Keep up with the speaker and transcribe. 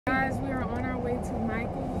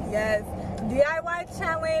Yes. DIY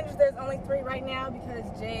challenge. There's only 3 right now because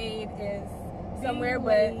Jade is somewhere,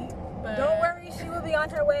 but don't worry, she will be on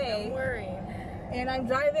her way. Don't worry. And I'm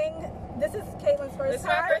driving. This is Caitlin's first time. This is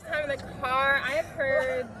my first time in the car. I have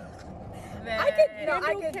heard that I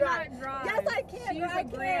can drive. Yes, I can. She's a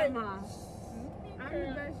grandma. I'm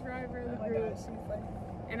the best driver in the group.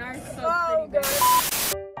 And I'm so pretty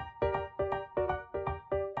bad.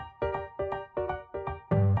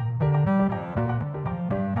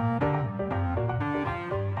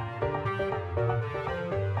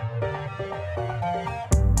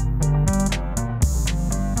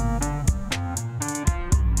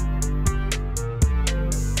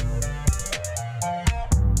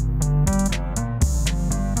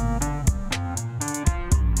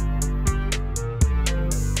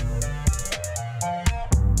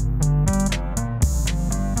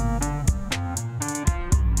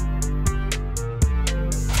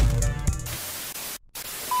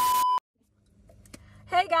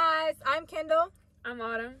 Hey guys, I'm Kendall. I'm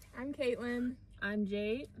Autumn. I'm Caitlin. I'm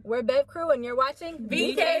Jade. We're Bev Crew and you're watching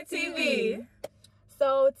BKTV.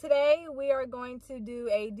 So today we are going to do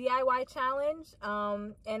a DIY challenge.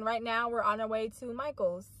 And right now we're on our way to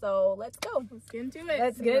Michael's. So let's go. Let's get into it.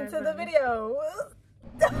 Let's get into the video.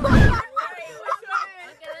 Wait,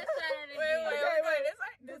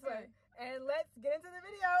 This way. And let's get into the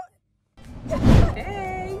video.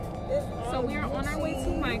 Hey. So we are on our way to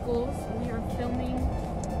Michael's. We are filming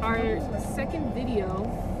our second video.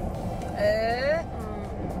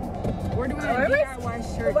 We're doing a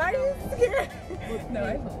DIY shirt. Why are you scared? No,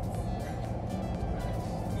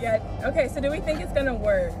 yeah. Okay, so do we think it's gonna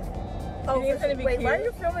work? Oh, it's gonna be wait, cute? why are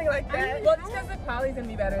you filming like that? Well, just because the quality's gonna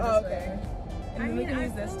be better this way. And then we can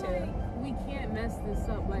use this feel too. like we can't mess this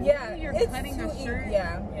up. Like, Yeah, you're it's cutting too a shirt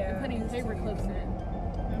yeah. and putting paper clips in.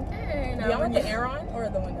 Okay, Do y'all want the air on or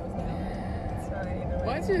the windows down? It's fine either way.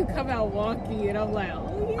 Why don't you come out wonky and I'm like,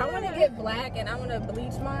 oh yeah. I want to get black and I want to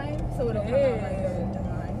bleach mine so it'll come out like the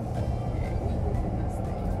design.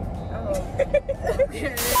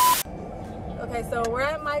 Okay, so we're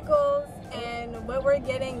at Michael's and what we're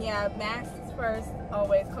getting, masks first,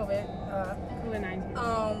 always COVID.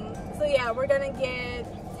 COVID-19. So yeah, we're gonna get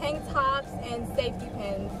tank tops and safety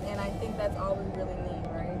pins, and I think that's all we really need,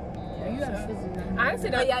 right? You got scissors in Honestly,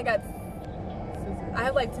 Oh yeah, I got. scissors. I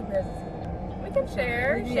have like 2 pairs of scissors. we can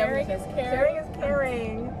share. Yeah, Sharing we is can. caring. Sharing is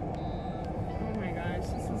caring. Oh my gosh,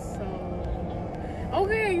 this is so...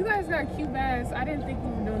 Okay, you guys got cute bags. I didn't think we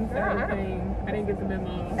were doing the third thing. I didn't get the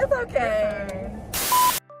memo. It's okay.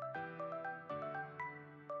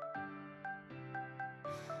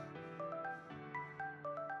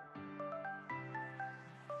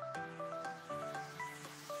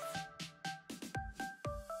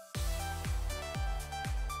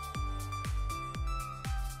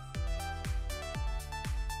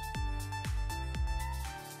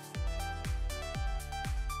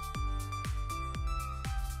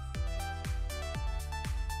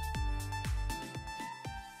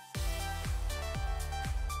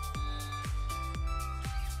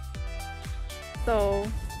 So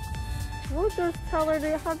we'll just tell her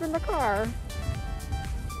to hop in the car.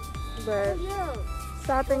 But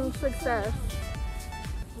shopping success.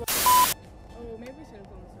 Oh, maybe we should have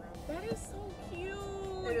gone this route. That is so cute.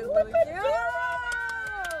 It is really cute.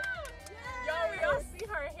 Yo, we all see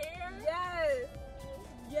her hair. Yes.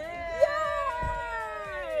 Yes.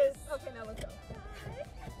 Yes. Okay, now let's go.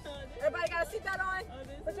 Everybody got a seatbelt on?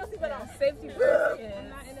 Put your seatbelt on. Safety first. I'm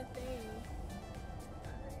not in a thing.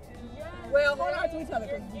 Well, hold on to each other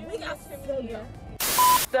because we got so good.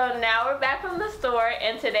 So now we're back from the store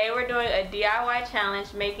and today we're doing a DIY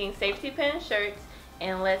challenge making safety pin shirts,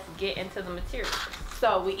 and let's get into the materials.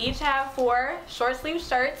 So we each have 4 short sleeve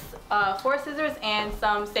shirts, 4 scissors, and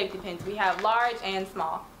some safety pins. We have large and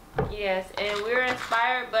small. Yes, and we were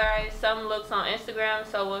inspired by some looks on Instagram,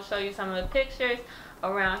 so we'll show you some of the pictures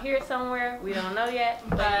around here somewhere. We don't know yet,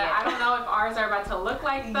 but I don't know if ours are about to look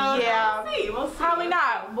like those. Yeah. We'll see. Probably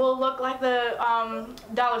not. We'll look like the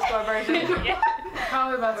dollar store version.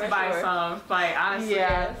 Probably about to buy some. Like, honestly.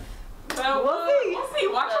 Yeah. So We'll see. We'll see.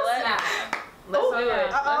 Watch us snap. let's do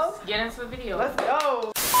it. Let's get into the video. Let's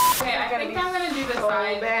go. Okay, I think I'm gonna do the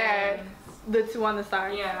side bad. thing. The 2 on the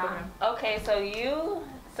side. Yeah. Okay, so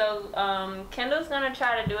Kendall's gonna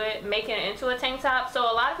try to do it, making it into a tank top. So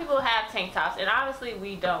a lot of people have tank tops, and obviously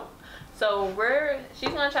we don't. So she's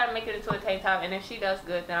gonna try to make it into a tank top, and if she does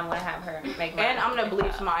good, then I'm gonna have her make mine. And I'm gonna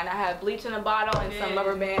bleach mine. I have bleach in a bottle and some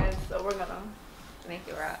rubber bands, so we're gonna make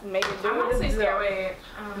it right. make it do I'm it. honestly scared. Wait.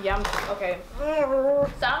 Yeah, okay.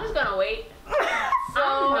 So I'm just gonna wait. So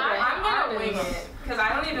I'm gonna wing it because I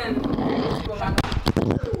don't even.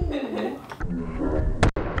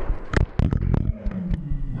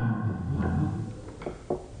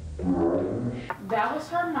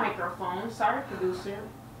 producer.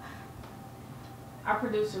 Our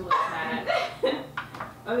producer looks mad.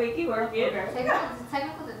 Okay, keep working.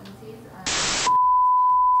 Technical difficulties.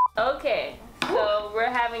 Okay, so we're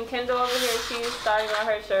having Kendall over here. She's starting on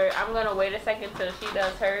her shirt. I'm gonna wait a second till she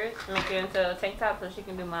does hers, make it into a tank top so she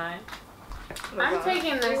can do mine. I'm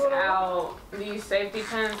taking this out, these safety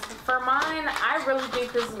pins. For mine, I really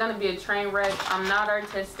think this is gonna be a train wreck. I'm not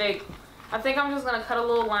artistic. I think I'm just gonna cut a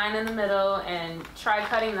little line in the middle and try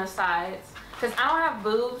cutting the sides. Cause I don't have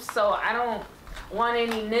boobs, so I don't want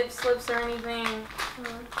any nip slips or anything.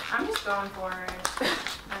 I'm just going for it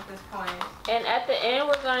at this point. And at the end,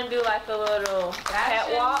 we're gonna do like a little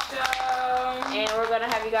catwalk, and we're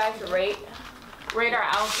gonna have you guys rate our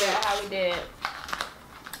outfit. how we did.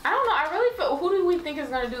 I don't know. I really feel. Who do we think is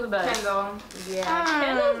gonna do the best? Kendall. Yeah.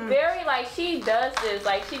 Kendall's very like she does this.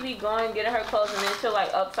 Like she be going getting her clothes and then she'll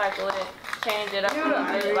like upcycle it, change it up.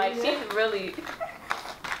 Like she's really.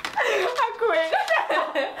 I quit.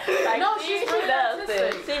 Like, No, she really does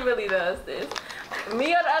this. She really does this.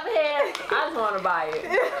 Me on the other hand, I just want to buy it.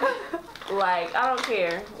 Like I don't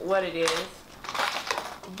care what it is.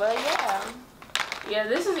 But yeah. Yeah,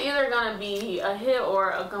 this is either gonna be a hit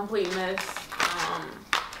or a complete miss.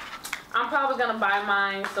 I'm probably gonna buy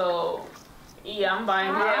mine, so yeah, I'm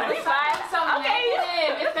buying mine. Yeah, we buy some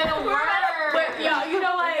negative. It's gonna work. But yo, you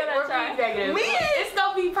know what? We're being negative. It's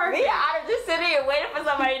gonna be perfect. Me, I'm just sitting here waiting for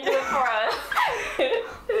somebody to do it for us.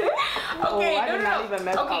 Okay,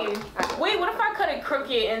 Oh, Okay, wait. What if I cut it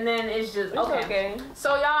crooked and then it's just okay?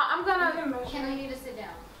 So y'all, I'm gonna. Can I need to sit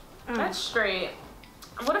down? That's straight.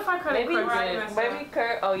 What if I cut it crooked? Maybe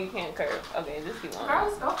curve. Oh, you can't curve. Okay, just keep on.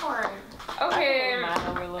 Girls, go for it. Okay.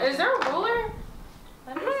 Is there a ruler?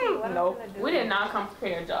 Let me see what Nope. I'm gonna do. We did not come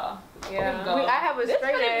prepared, y'all. Yeah. Go. I have a This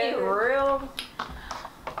straight gonna edge. be real.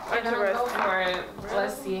 We're gonna go for it.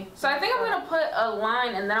 Let's see. So I think I'm gonna put a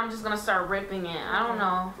line and then I'm just gonna start ripping it. I don't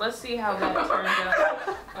know. Let's see how that turns out.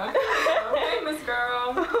 Okay, Miss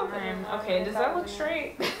Girl. Okay, does that look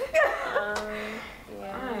straight? Yeah.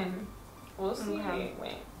 Fine. We'll see.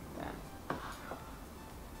 Wait.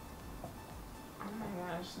 Oh my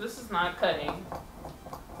gosh, this is not cutting.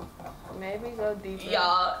 Maybe go deeper.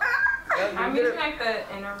 Y'all. I'm using like the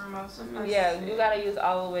innermost. Yeah, you gotta use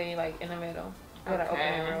all the way like in the middle. You gotta open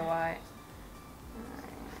Okay. it real wide.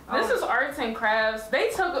 This is arts and crafts. They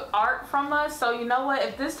took art from us, so you know what?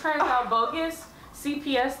 If this turns out bogus,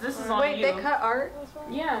 CPS, this is on Wait, you. they cut art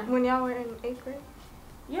Yeah. when y'all were in 8th grade?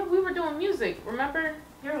 Yeah, we were doing music, remember?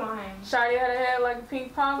 You're lying. Shawty had a head like a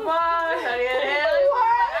pink pong ball. Shawty had a head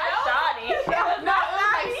like Shawty. No, it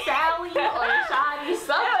was like Sally or Shawty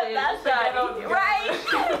something. That's Shawty. Right.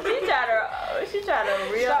 She tried to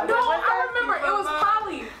real. No, I remember it was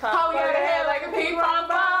Polly. Polly had a head like a ping pong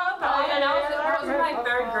ball. And I was in like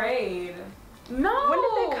 3rd grade. No, When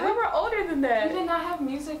did they cut? we were older than that. You did not have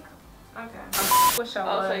music? Okay. Wish I Oh,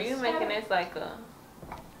 was. so you making this like a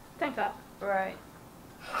Tank top. right?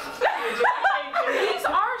 These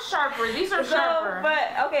are sharper. These are sharper.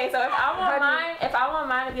 But okay, so if I want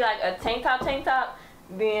mine to be like a tank top,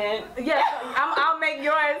 then Yes, I'll make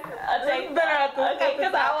yours a tank better at the Okay,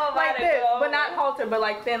 because I want mine like to this, go. but not halter, but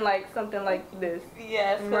like thin, like something like this.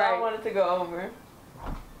 Yes, because I Right. want it to go over.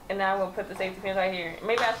 And now I'm gonna put the safety pins right here.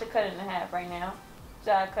 Maybe I should cut it in half right now.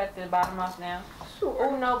 Should I cut the bottom off now?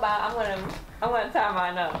 Oh no, but I'm gonna tie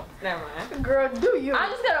mine up. Never mind. Girl, do you? I'm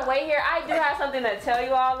just gonna wait here. I do have something to tell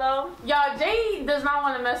you all though. Y'all, Jay does not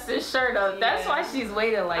want to mess this shirt up. That's Yeah. why she's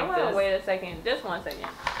waiting like I'm gonna this. wait a second, just 1 second.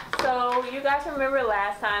 So you guys remember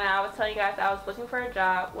last time I was telling you guys I was looking for a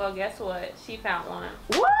job? Well, guess what? She found one.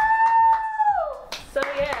 Woo! So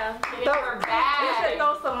yeah. You should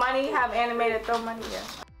throw some money. Have animated throw money. Yeah.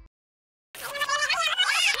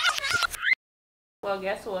 Well,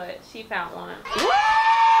 guess what? She found one.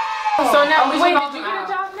 So now, we wait, should did you get a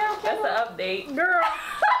job now? That's an update. Girl,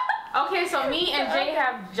 Okay, so me and Jay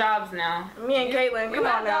have jobs now. me and Caitlin, come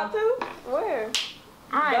on now. too? Where?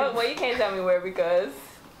 Alright. Well, you can't tell me where because.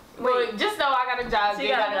 Well, just know I got a job. She Jay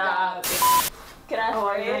got a job. Can I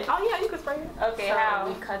spray it? Oh yeah, you can spray it. Okay, So how?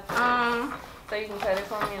 we cut this. So you can cut it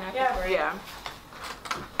for me and I can Yeah. spray it? Yeah.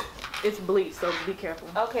 It's bleach, so be careful.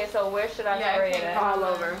 Okay, so where should I Yeah, spray I it think at? All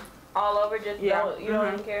over. All over? Just Yeah. you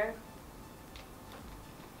don't even care?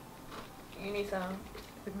 You need some.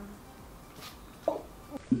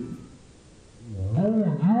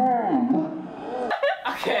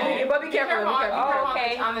 Okay. But be careful. Be careful. Oh,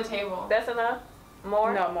 okay. On the table. That's enough?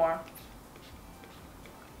 More? No more.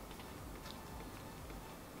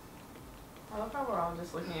 I love how we're all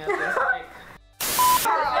just looking at this like.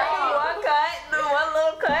 One cut, one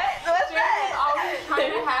little cut. What's She's always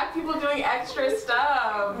trying to have people doing extra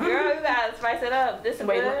stuff. Girl, you gotta spice it up. This is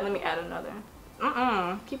Wait, good. let me add another.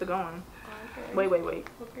 Keep it going. Okay. Wait.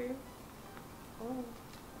 Okay. Oh.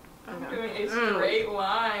 I'm doing a straight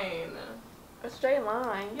line. A straight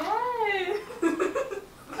line. Yes.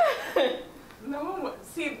 No one would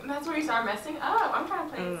see. That's where you start messing up. I'm trying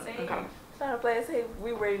to play it safe. Okay. Trying to play it safe.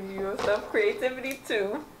 We rating you stuff creativity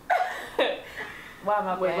too. Why am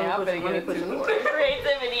I playing? I'm gonna get into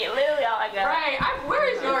creativity. Literally all I got. Right.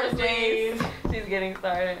 Where's yours, Jade? She's getting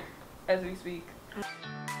started as we speak.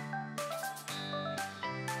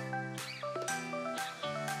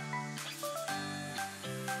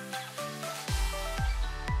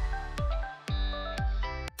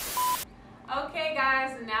 Okay,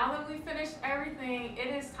 guys, now that we finished everything, it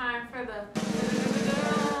is time for the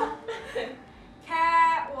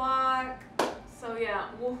catwalk. So yeah,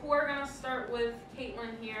 well, we're gonna start with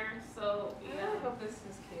Caitlin here. So yeah, I hope this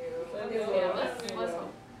is cute. Let's go.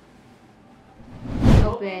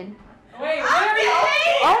 Open. Wait,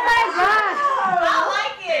 Oh my god! I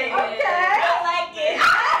like it. Okay. I like it.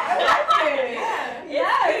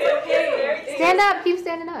 Yeah. Stand up. Keep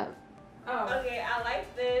standing up. Oh. Okay, I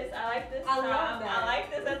like this. I like this. I love top. that. I like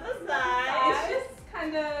this at the It's side. just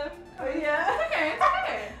kind of. Oh yeah. It's okay.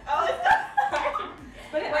 Oh, it's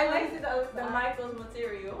But I like the Michael's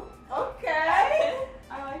material. Okay.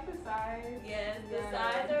 I like the size. Yes, the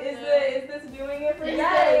sides are Is good. this doing it for you?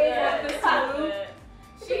 Yes, Is it's this good.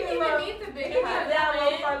 She didn't even need the big Can we cup. down low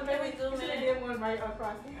in? front? Can we Maybe zoom should in? have did one right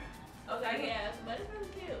across here. Okay, yes, but it's really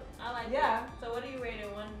cute. I like it. Yeah. So what do you rate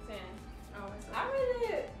it? 1 to 10? Oh, I rated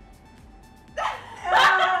it.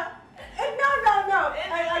 No.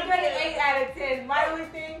 I get an 8 out of 10. My only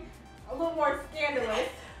thing, a little more scandalous.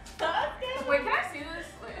 Wait, can I see this?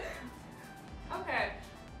 Okay.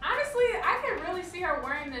 Honestly, I can really see her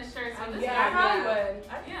wearing this shirt. So this Yeah, is I good.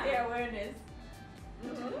 would. I think Yeah. they're wearing this.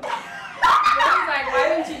 Jenny's like, why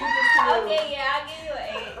didn't you do this to me? Okay, yeah, I'll give you an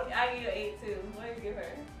 8. I'll give you an 8 too. What do you give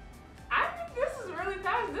her? I think this is really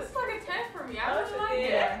fast. This is like a 10 for me. I really like it.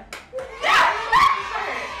 Yeah.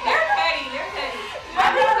 They're petty. They're petty.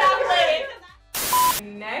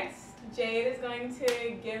 Next, Jade is going to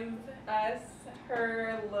give us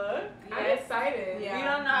her look. I'm Yes. excited. We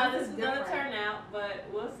don't know how this is different. gonna turn out, but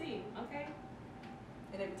we'll see. Okay.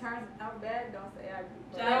 And if it turns out bad, don't say I agree.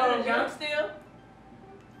 Should I do the jump still?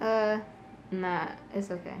 Nah, it's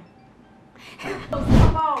okay.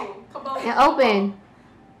 Come on. And open.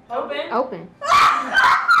 Open? Open.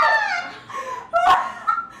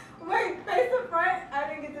 Wait, face the front. I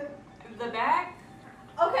didn't get The back?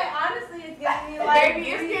 Okay, honestly, it's giving me like Baby,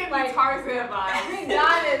 it's Greek, giving me like Tarzan vibes. Greek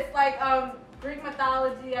goddess, like Greek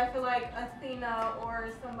mythology. I feel like Athena or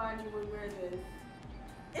somebody would wear this.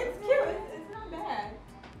 It's cute. It's not bad.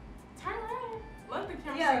 Turn around. Let the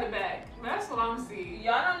camera Yeah. see the back. That's what I'm seeing.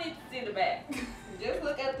 Y'all don't need to see the back. Just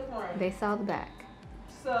look at the front. They saw the back.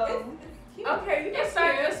 So It's cute. Okay, you can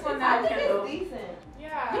start this one I now, think Kendall. it's decent.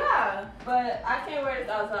 Yeah. Yeah. But I can't wear this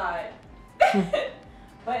outside.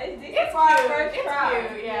 But it's decent It's for our cute. first It's try.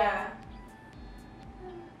 cute, yeah.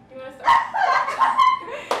 You wanna start?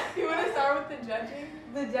 You want to start with the judging?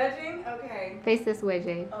 The judging? Okay. Face this way,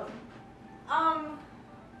 Jade.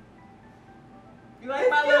 You like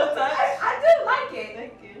my little touch? I do like it.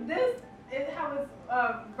 Thank you. This is how it's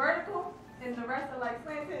vertical and the rest are like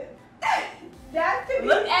slanted. That could be.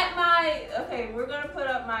 Look at my, okay, we're going to put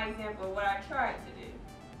up my example of what I tried to do.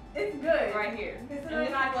 It's good. Right here. And this Considering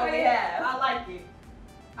is I what we tried it, have. I like it.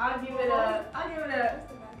 I'll give it a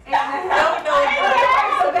 8.5. No,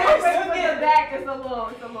 The back is a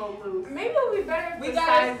little loose. Maybe it'll be better if We the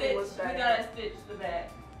gotta size stitch. was We better. gotta stitch the back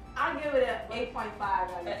I'll give it a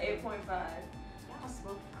 8.5. at 8.5. Y'all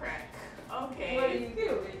smoke crack. What do Okay. you do?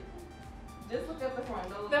 Just look at the front.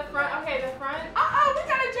 Don't look The at front, back. okay, the front. We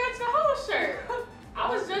gotta judge the whole shirt. I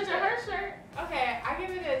was judging her shirt. Okay, I give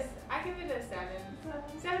it a 7.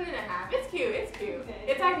 7.5. It's cute. It's cute. Okay.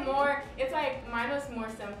 It's like more. It's like mine was more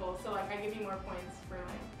simple. So like I give you more points for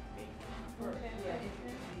like. Okay. Yeah.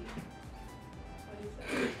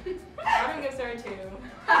 I'm gonna give her a 2.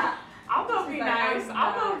 I'll go be She's like, nice. I'm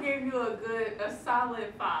I'll go not. give you a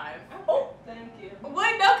solid 5. Oh, thank you.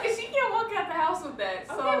 What? No, cause she can't walk out the house with that.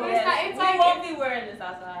 So Okay, it's yes, not. It's we like won't be wearing this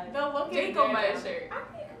outside. the look Jake is go there, buy a though. shirt.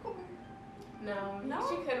 No,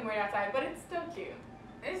 she couldn't wear it outside, but it's still cute.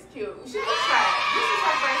 It's cute. She can try it. This is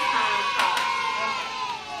her first time trying.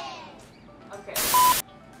 Okay.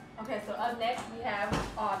 Okay, so up next we have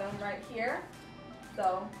Autumn right here.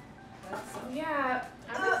 So, Yeah,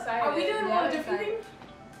 I'm excited. Are we doing Yeah, all I'm different excited. things?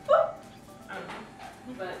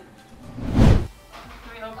 But can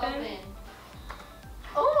we open? Open.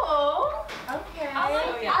 Oh, okay. I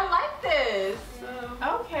like this.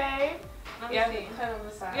 Okay. Let me Yeah, see. cut on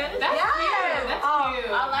the side. Yeah, That's Yes. cute. That's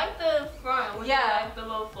cute. I like the front. What do you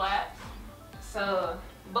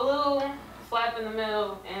in the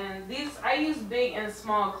middle, and these I use big and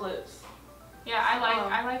small clips. Yeah, I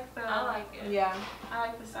like the. I like it. Yeah. I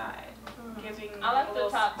like the side. Giving. I like a the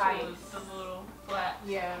little top spice. too, the little flat.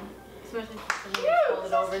 Yeah. Especially when Cute, you fold it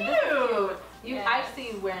so over. cute. This is cute. You, Yes. I see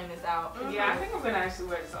you wearing this out. Yeah, I think I'm gonna actually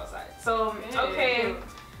wear this outside. So Good. okay.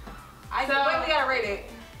 Wait, we gotta rate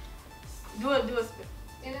it. Do a spin.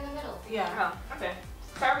 In the middle. Yeah. Oh, okay.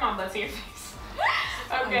 Sorry, my butt to your face.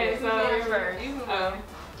 Okay, so reverse.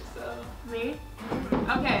 So me.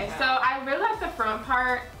 Okay, so I really like the front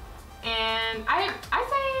part, and I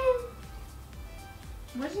say,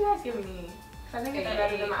 what did you guys give me? 'Cause I think it's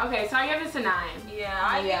better than mine. Okay, so I give this a 9. Yeah,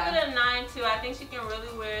 I give it a 9 too. I think she can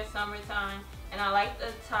really wear it summertime. And I like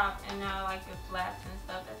the top, and I like the flats and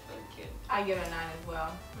stuff. That's really cute. I give it a 9 as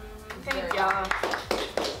well. Thank y'all.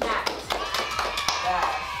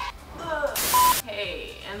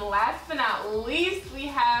 Okay, and last but not least, we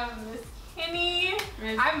have Miss Kenny.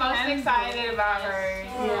 I'm most excited about her.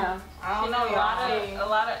 Yeah. I She don't know, did y'all. a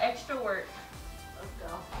lot of extra work. Let's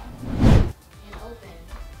go. And open.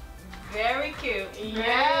 Very cute. Yes.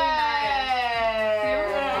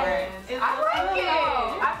 Yes. I like it.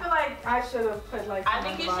 I feel like I should have put like. I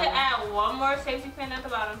think you should add one more safety pin at the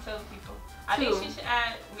bottom to the people. I think she should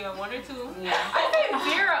add, 1 or 2. Yeah. I said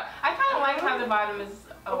 0. I kind of like how the bottom is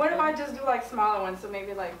open. What if I just do like smaller ones, so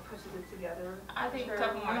maybe like pushes it together? I think a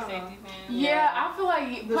couple more safety pins. Yeah, I feel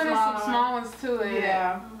like The putting small some small ones to it.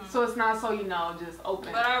 Yeah. So it's not so just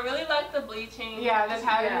open. But I really like the bleaching. Yeah, the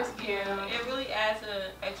pattern is cute. It really adds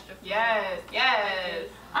an extra feel. Yes.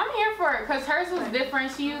 I'm here for it because hers was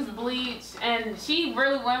different. She used bleach and she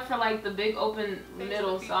really went for like the big open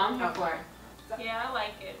middle. So I'm here for it. Yeah, I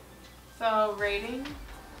like it. So rating?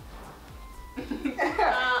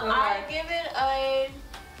 I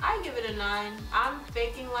give it a 9. I'm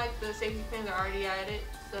thinking like the safety pins are already added,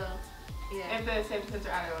 so yeah. If the safety pins are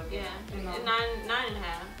added, I'll give Yeah, it. 9.5.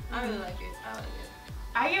 I really like it. I like it.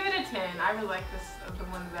 I give it a 10. I really like this the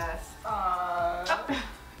one best.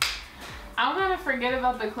 I'm gonna forget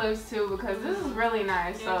about the clips too because this is really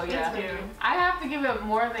nice. So yeah, cute. I have to give it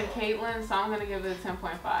more than Caitlin, so I'm gonna give it a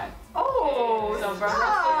 10.5. Oh, So bro,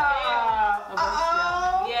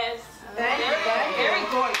 Yes. Very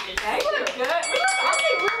gorgeous. We look good. I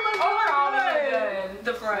think we look Overall, we look good. good.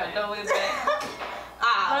 The front, don't look back.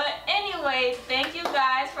 But anyway, thank you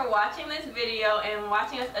guys for watching this video and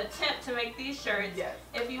watching us attempt to make these shirts. Yes.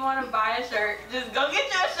 If you want to buy a shirt, just go get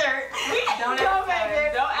your shirt. Don't make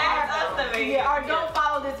it. Don't ask us to make it. Yeah, or don't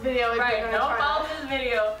follow this video if Right, you're gonna don't try follow that. this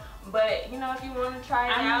video. But you know, if you want to try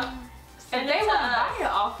it out, If send they it to would us. buy it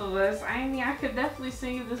off of us, I mean, I could definitely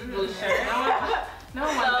send you this blue shirt. No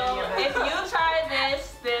one wants any So of that. if you try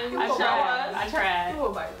this, then I show tried. us. I tried. Who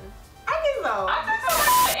will buy this? I think so.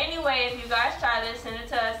 But anyway, if you guys try this, send it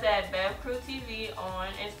to us at BevCrewTV on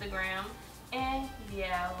Instagram. And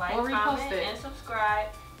yeah, like, Or repost comment, it. and subscribe.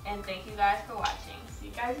 And thank you guys for watching. See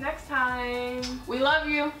you guys next time. We love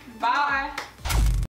you. Bye.